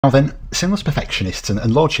Now then, sinless perfectionists and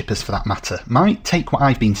lordshippers for that matter might take what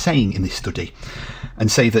I've been saying in this study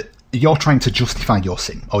and say that you're trying to justify your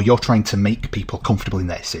sin, or you're trying to make people comfortable in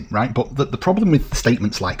their sin, right? But the problem with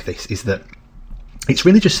statements like this is that it's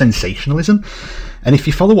really just sensationalism. And if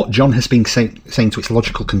you follow what John has been saying to its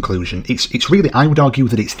logical conclusion, it's really, I would argue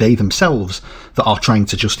that it's they themselves that are trying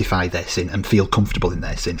to justify their sin and feel comfortable in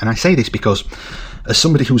their sin. And I say this because as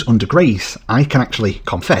somebody who's under grace, I can actually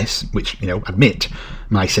confess, which, admit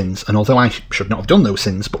my sins. And although I should not have done those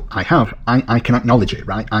sins, but I have, I can acknowledge it,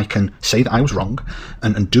 right? I can say that I was wrong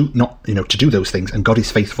and do not, to do those things. And God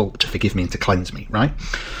is faithful to forgive me and to cleanse me, right?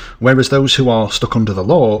 Whereas those who are stuck under the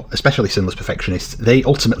law, especially sinless perfectionists, they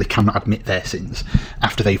ultimately cannot admit their sins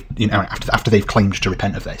after they've, after they've claimed to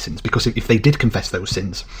repent of their sins. Because if they did confess those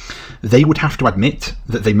sins, they would have to admit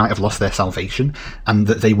that they might have lost their salvation and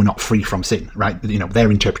that they were not free from sin, right?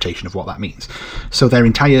 Their interpretation of what that means. So their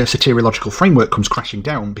entire soteriological framework comes crashing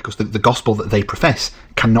down because the gospel that they profess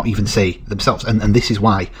cannot even say themselves. And this is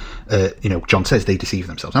why, John says they deceive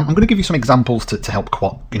themselves. I'm going to give you some examples to help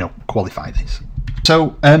qualify this.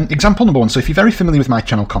 So example number one. So if you're very familiar with my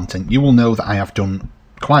channel content, you will know that I have done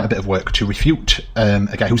quite a bit of work to refute a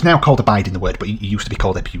guy who's now called Abide in the Word, but he used to be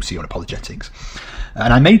called Epiusi on apologetics.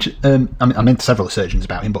 And I made several assertions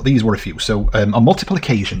about him, but these were a few. So on multiple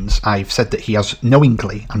occasions, I've said that he has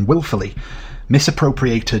knowingly and willfully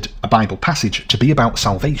misappropriated a Bible passage to be about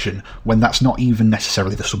salvation when that's not even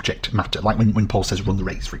necessarily the subject matter, like when Paul says run the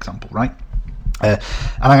race, for example, right? And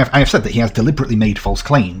I have said that he has deliberately made false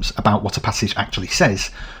claims about what a passage actually says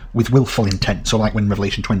with willful intent. So like when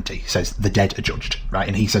Revelation 20 says the dead are judged, right?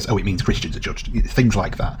 And he says, oh, it means Christians are judged, things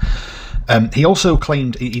like that. He also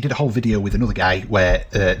claimed, he did a whole video with another guy where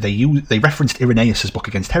they referenced Irenaeus' book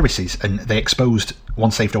against heresies, and they exposed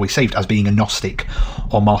Once Saved, Always Saved as being a Gnostic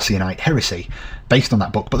or Marcionite heresy based on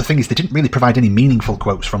that book. But the thing is, they didn't really provide any meaningful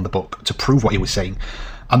quotes from the book to prove what he was saying.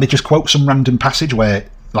 And they just quote some random passage where,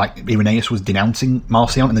 like, Irenaeus was denouncing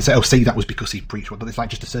Marcion, and they say, oh, see, that was because he preached, but it's like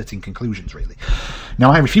just asserting conclusions, really. Now,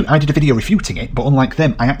 I did a video refuting it, but unlike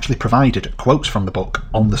them, I actually provided quotes from the book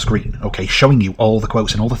on the screen, okay, showing you all the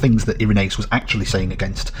quotes and all the things that Irenaeus was actually saying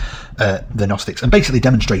against the Gnostics, and basically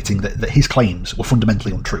demonstrating that his claims were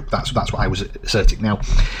fundamentally untrue. That's what I was asserting. Now,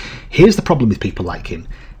 here's the problem with people like him.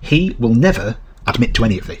 He will never admit to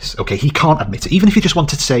any of this, okay? He can't admit it. Even if he just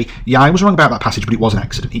wanted to say, yeah, I was wrong about that passage, but it was an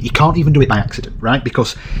accident. He can't even do it by accident, right?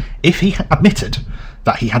 Because if he admitted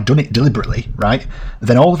that he had done it deliberately, right,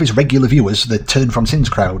 then all of his regular viewers, the Turn from Sins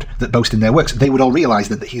crowd that boast in their works, they would all realise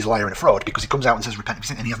that he's a liar and a fraud because he comes out and says repent of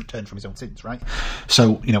sin and he hasn't turned from his own sins, right?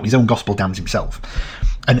 So, his own gospel damns himself.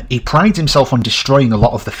 And he prides himself on destroying a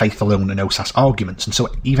lot of the faith alone and OSAS arguments, and so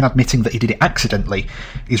even admitting that he did it accidentally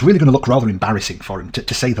is really going to look rather embarrassing for him,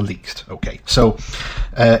 to say the least, okay? So,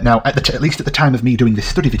 now, at least at the time of me doing this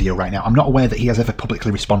study video right now, I'm not aware that he has ever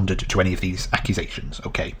publicly responded to any of these accusations,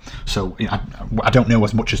 okay? So, I don't know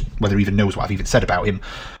as much as whether he even knows what I've even said about him,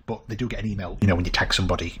 but they do get an email, when you tag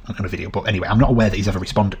somebody on a video. But anyway, I'm not aware that he's ever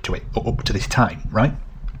responded to it up to this time, right?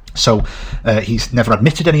 So he's never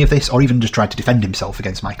admitted any of this or even just tried to defend himself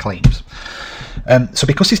against my claims. So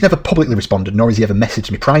because he's never publicly responded, nor has he ever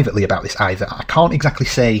messaged me privately about this either, I can't exactly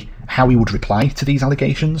say how he would reply to these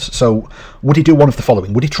allegations. So would he do one of the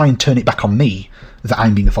following? Would he try and turn it back on me that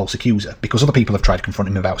I'm being a false accuser? Because other people have tried to confront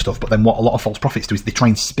him about stuff, but then what a lot of false prophets do is they try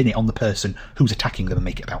and spin it on the person who's attacking them and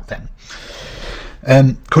make it about them.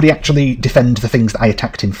 Could he actually defend the things that I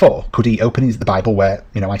attacked him for? Could he open the Bible where,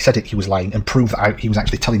 I said he was lying and prove that he was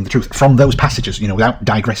actually telling the truth from those passages, without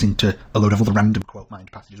digressing to a load of other random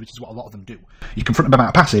quote-mined passages, which is what a lot of them do. You confront them about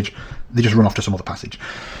a passage, they just run off to some other passage.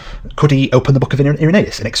 Could he open the book of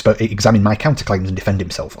Irenaeus and examine my counterclaims and defend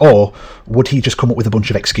himself? Or would he just come up with a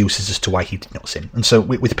bunch of excuses as to why he did not sin? And so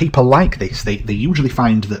with people like this, they usually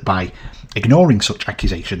find that by ignoring such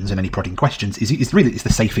accusations and any prodding questions is the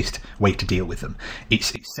safest way to deal with them.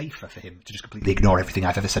 It's safer for him to just completely ignore everything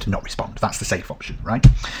I've ever said and not respond. That's the safe option, right?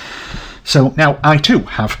 So now I too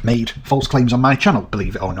have made false claims on my channel,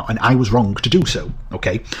 believe it or not, and I was wrong to do so,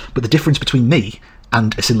 okay? But the difference between me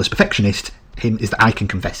and a sinless perfectionist is that I can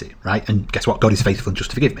confess it, right? And guess what? God is faithful and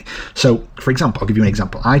just to forgive me. So, for example, I'll give you an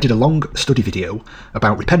example. I did a long study video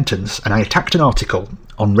about repentance, and I attacked an article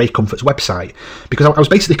on Ray Comfort's website because I was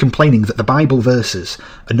basically complaining that the Bible verses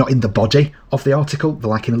are not in the body of the article.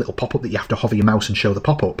 They're like in a little pop-up that you have to hover your mouse and show the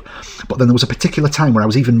pop-up. But then there was a particular time where I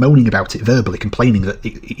was even moaning about it verbally, complaining that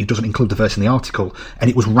it doesn't include the verse in the article,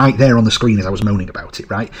 and it was right there on the screen as I was moaning about it,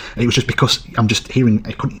 right? And it was just because I'm just hearing,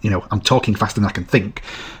 I'm talking faster than I can think,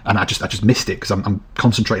 and I just missed it because I'm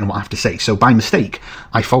concentrating on what I have to say. So by mistake,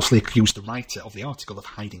 I falsely accused the writer of the article of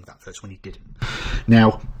hiding that verse when he didn't.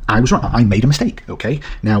 Now, I was wrong. I made a mistake, okay?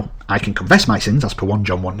 Now, I can confess my sins as per 1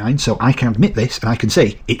 John 1:9, so I can admit this and I can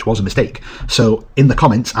say it was a mistake. So in the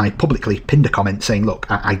comments, I publicly pinned a comment saying, look,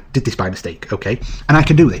 I did this by mistake, okay? And I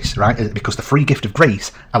can do this, right? Because the free gift of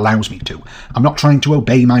grace allows me to. I'm not trying to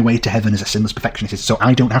obey my way to heaven as a sinless perfectionist, so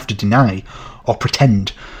I don't have to deny or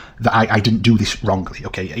pretend that I didn't do this wrongly,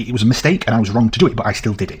 okay? It was a mistake and I was wrong to do it, but I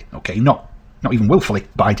still did it, okay? Not even willfully,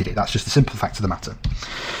 but I did it. That's just the simple fact of the matter.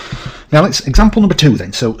 Now, let's example number 2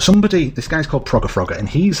 then. So this guy's called Frogger, and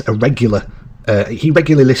he's a regular, he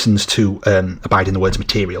regularly listens to Abide in the Word's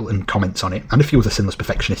material and comments on it, and a few other sinless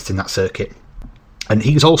perfectionists in that circuit. And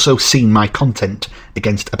he's also seen my content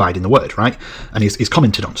against Abide in the Word, right? And he's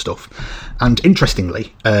commented on stuff. And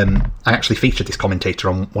interestingly, I actually featured this commentator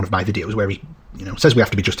on one of my videos where he, says we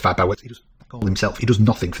have to be justified by works. He does call himself. He does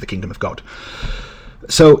nothing for the kingdom of God.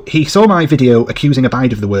 So he saw my video accusing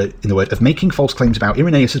Abide in the Word of making false claims about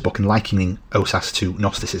Irenaeus' book and likening Osas to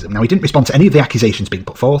Gnosticism. Now, he didn't respond to any of the accusations being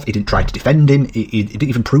put forth. He didn't try to defend him. He didn't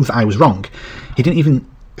even prove that I was wrong. He didn't even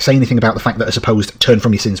say anything about the fact that a supposed turn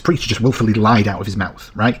from your sins preacher just willfully lied out of his mouth,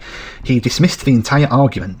 right? He dismissed the entire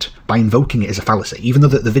argument by invoking it as a fallacy, even though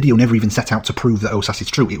the video never even set out to prove that Osas is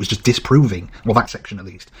true. It was just disproving, well, that section at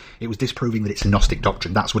least, it was disproving that it's a Gnostic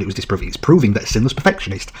doctrine. That's what it was disproving. It's proving that a sinless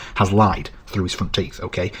perfectionist has lied through his front teeth,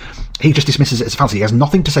 okay? He just dismisses it as a fallacy. He has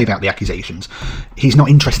nothing to say about the accusations. He's not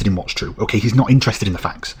interested in what's true, okay? He's not interested in the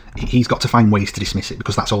facts. He's got to find ways to dismiss it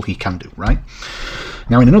because that's all he can do, right?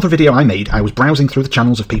 Now, in another video I made, I was browsing through the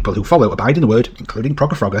channels of people who follow Abide in the Word, including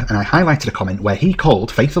Frogger, and I highlighted a comment where he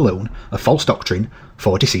called faith alone a false doctrine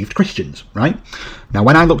for deceived Christians, right? Now,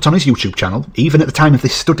 when I looked on his YouTube channel, even at the time of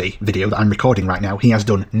this study video that I'm recording right now, he has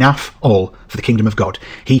done naff all for the kingdom of God.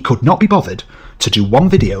 He could not be bothered to do one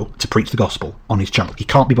video to preach the gospel on his channel. He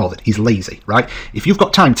can't be bothered. He's lazy, right? If you've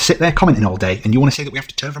got time to sit there commenting all day and you want to say that we have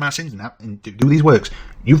to turn from our sins and do these works,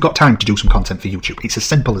 you've got time to do some content for YouTube. It's as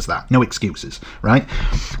simple as that. No excuses, right?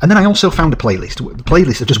 And then I also found a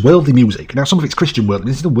playlist of just worldly music. Now, some of it's Christian worldly.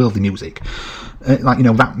 This is the worldly music. Like,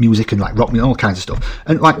 rap music and like rock music, all kinds of stuff.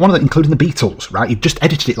 And like one of them, including the Beatles, right? He just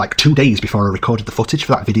edited it like 2 days before I recorded the footage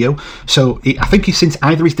for that video. So I think he's since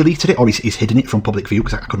either he's deleted it or he's hidden it from public view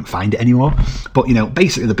because I couldn't find it anymore. But,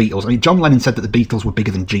 basically the Beatles, I mean, John Lennon said that the Beatles were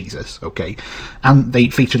bigger than Jesus, okay? And they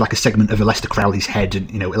featured like a segment of Aleister Crowley's head, and,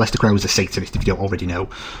 Aleister Crowley was a Satanist, if you don't already know,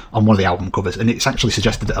 on one of the album covers. And it's actually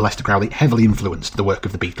suggested that Aleister Crowley heavily influenced the work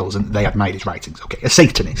of the Beatles and they admired his writings, okay? A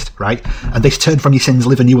Satanist, right? And this turn from your sins,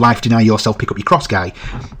 live a new life, deny yourself, pick up your cross guy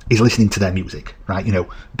is listening to their music, right?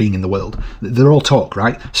 Being in the world. They're all talk,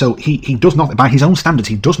 right? So he does nothing, by his own standards,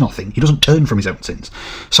 he does nothing. He doesn't turn from his own sins.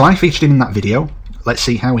 So I featured him in that video. Let's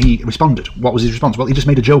see how he responded. What was his response? Well, he just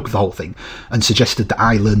made a joke of the whole thing and suggested that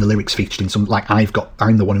I learn the lyrics featured in some, like,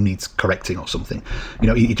 I'm the one who needs correcting or something.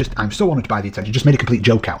 I'm so honoured by the attention. He just made a complete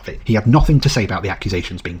joke out of it. He had nothing to say about the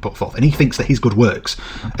accusations being put forth. And he thinks that his good works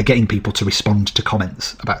are getting people to respond to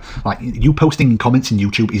comments about, like, you posting comments in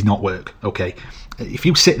YouTube is not work, okay? If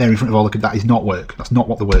you sit there in front of all of that is not work. That's not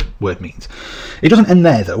what the word means. It doesn't end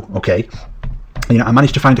there, though, okay? I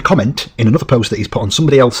managed to find a comment in another post that he's put on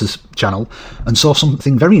somebody else's channel and saw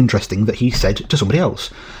something very interesting that he said to somebody else.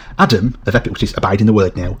 Adam, of Epic, which is Abide in the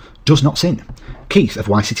Word now, does not sin. Keith, of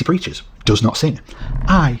Y City Preachers, does not sin.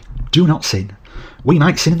 I do not sin. We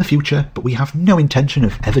might sin in the future, but we have no intention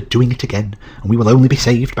of ever doing it again, and we will only be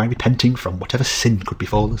saved by repenting from whatever sin could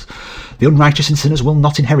befall us. The unrighteous and sinners will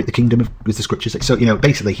not inherit the kingdom of the scriptures. So,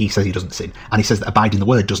 basically he says he doesn't sin, and he says that Abide in the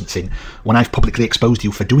Word doesn't sin, when I've publicly exposed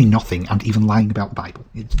you for doing nothing and even lying about the Bible.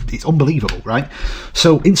 It's unbelievable, right?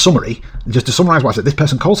 So, in summary, just to summarise what I said, this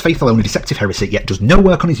person calls faith alone a deceptive heresy, yet does no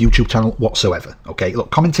work on his YouTube channel whatsoever, okay?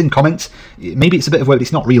 Look, commenting comments, maybe it's a bit of work, but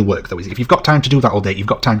it's not real work, though, is it? If you've got time to do that all day, you've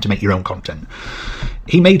got time to make your own content.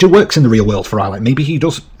 He may do works in the real world for all I like. Maybe he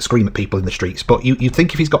does scream at people in the streets, but you'd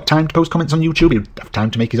think if he's got time to post comments on YouTube, he'd have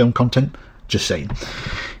time to make his own content. Just saying.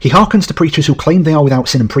 He hearkens to preachers who claim they are without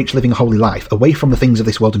sin and preach living a holy life, away from the things of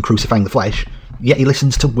this world and crucifying the flesh, yet he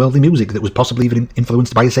listens to worldly music that was possibly even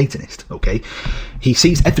influenced by a Satanist, okay? He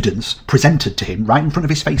sees evidence presented to him right in front of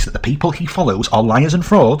his face that the people he follows are liars and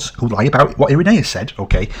frauds who lie about what Irenaeus said,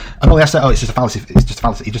 okay? And all he has to say, it's just a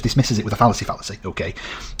fallacy, he just dismisses it with a fallacy, okay?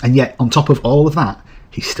 And yet, on top of all of that,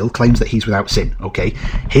 he still claims that he's without sin, okay?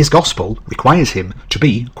 His gospel requires him to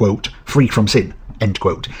be, quote, free from sin, end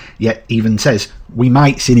quote. Yet even says, we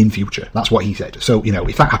might sin in future. That's what he said. So,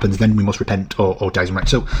 if that happens, then we must repent or die as right.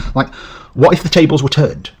 So, like, what if the tables were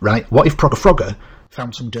turned, right? What if Frogger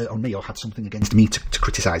found some dirt on me or had something against me to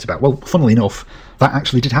criticise about. Well, funnily enough, that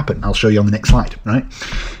actually did happen. I'll show you on the next slide, right?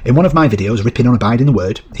 In one of my videos, ripping on Abide in the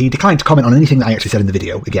Word, he declined to comment on anything that I actually said in the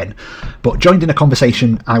video, again, but joined in a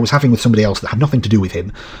conversation I was having with somebody else that had nothing to do with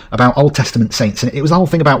him about Old Testament saints, and it was the whole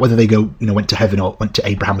thing about whether they went to heaven or went to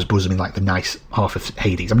Abraham's bosom in like the nice half of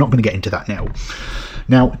Hades. I'm not going to get into that now.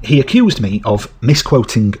 Now, he accused me of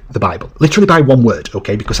misquoting the Bible, literally by one word,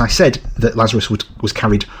 okay, because I said that Lazarus was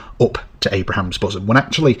carried up to Abraham's bosom, when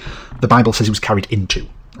actually the Bible says he was carried into,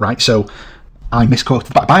 right? So I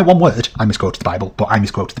misquoted, by one word, I misquoted the Bible, but I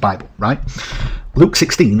misquoted the Bible, right? Luke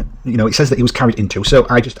 16, it says that he was carried into, so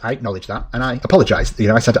I acknowledged that, and I apologised.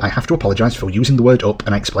 I said I have to apologise for using the word up,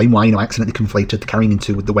 and I explained why, I accidentally conflated the carrying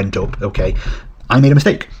into with the went up, okay? I made a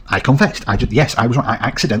mistake. I confessed. Yes, I was wrong. I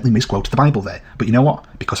accidentally misquoted the Bible there. But you know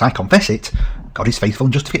what? Because I confess it, God is faithful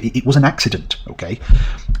and justified. It was an accident, okay?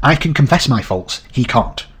 I can confess my faults. He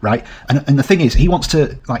can't, right? And the thing is, he wants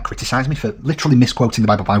to criticise me for literally misquoting the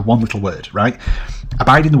Bible by one little word, right?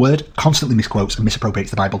 Abide in the Word constantly misquotes and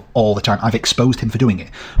misappropriates the Bible all the time. I've exposed him for doing it.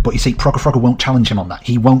 But you see, Frogger won't challenge him on that.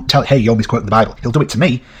 He won't tell, hey, you're misquoting the Bible. He'll do it to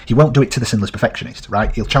me. He won't do it to the Sinless Perfectionist, right?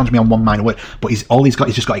 He'll challenge me on one minor word. But all he's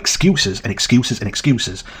just got excuses and excuses and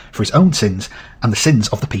excuses for his own sins and the sins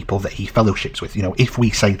of the people that he fellowships with, if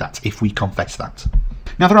we say that, if we confess that.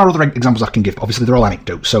 Now, there are other examples I can give. Obviously, they're all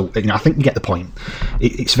anecdotes, so I think you get the point.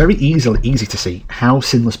 It's very easy to see how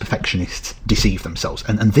sinless perfectionists deceive themselves,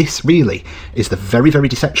 and this really is the very, very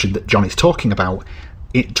deception that John is talking about.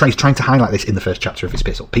 He's trying to highlight this in the first chapter of his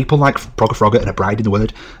epistle. People like Frogger and Abide in the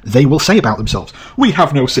Word, they will say about themselves, we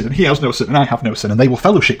have no sin, and he has no sin, and I have no sin, and they will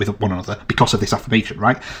fellowship with one another because of this affirmation,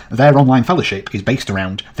 right? Their online fellowship is based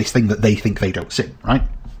around this thing that they think they don't sin, right?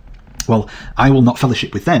 Well, I will not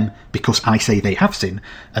fellowship with them because I say they have sin,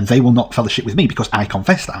 and they will not fellowship with me because I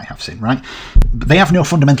confess that I have sin, right? But they have no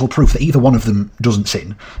fundamental proof that either one of them doesn't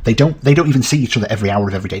sin. They don't even see each other every hour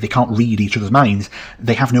of every day. They can't read each other's minds.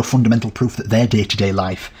 They have no fundamental proof that their day-to-day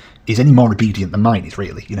life is any more obedient than mine is,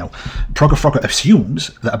 really. Frogger assumes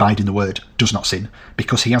that Abide in the Word does not sin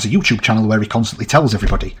because he has a YouTube channel where he constantly tells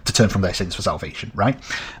everybody to turn from their sins for salvation, right?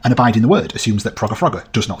 And Abide in the Word assumes that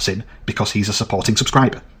Frogger does not sin because he's a supporting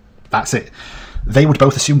subscriber. That's it. They would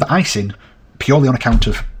both assume that I sin purely on account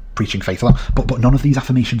of preaching faith alone, but none of these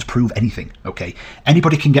affirmations prove anything, okay?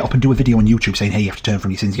 Anybody can get up and do a video on YouTube saying, hey, you have to turn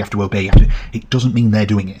from your sins, you have to obey, it doesn't mean they're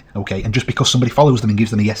doing it, okay? And just because somebody follows them and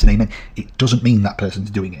gives them a yes and amen, it doesn't mean that person's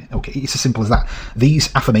doing it, okay? It's as simple as that.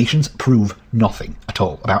 These affirmations prove nothing at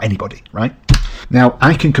all about anybody, right? Now,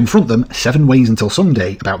 I can confront them 7 ways until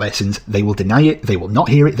Sunday about their sins. They will deny it, they will not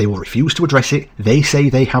hear it, they will refuse to address it. They say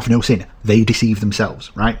they have no sin. They deceive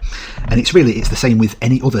themselves, right? And it's the same with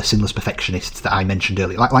any other sinless perfectionists that I mentioned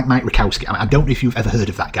earlier, like Mike Rakowski. I don't know if you've ever heard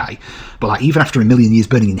of that guy, but even after 1,000,000 years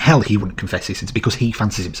burning in hell, he wouldn't confess his sins because he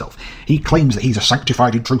fancies himself. He claims that he's a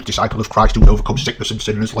sanctified in truth disciple of Christ who overcomes sickness and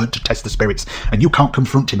sin and has learned to test the spirits, and you can't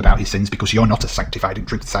confront him about his sins because you're not a sanctified in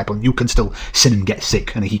truth disciple, and you can still sin and get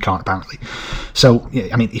sick, and he can't, apparently. So,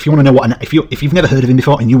 yeah, if you want to know if you've never heard of him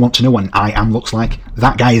before and you want to know what an I am looks like,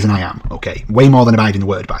 that guy is an I am, okay? Way more than Abide in the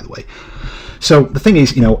Word, by the way. So the thing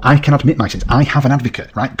is, I can admit my sins. I have an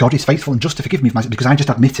advocate, right? God is faithful and just to forgive me of my sins because I just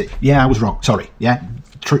admit it. Yeah, I was wrong. Sorry. Yeah,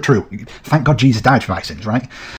 true. Thank God Jesus died for my sins, right?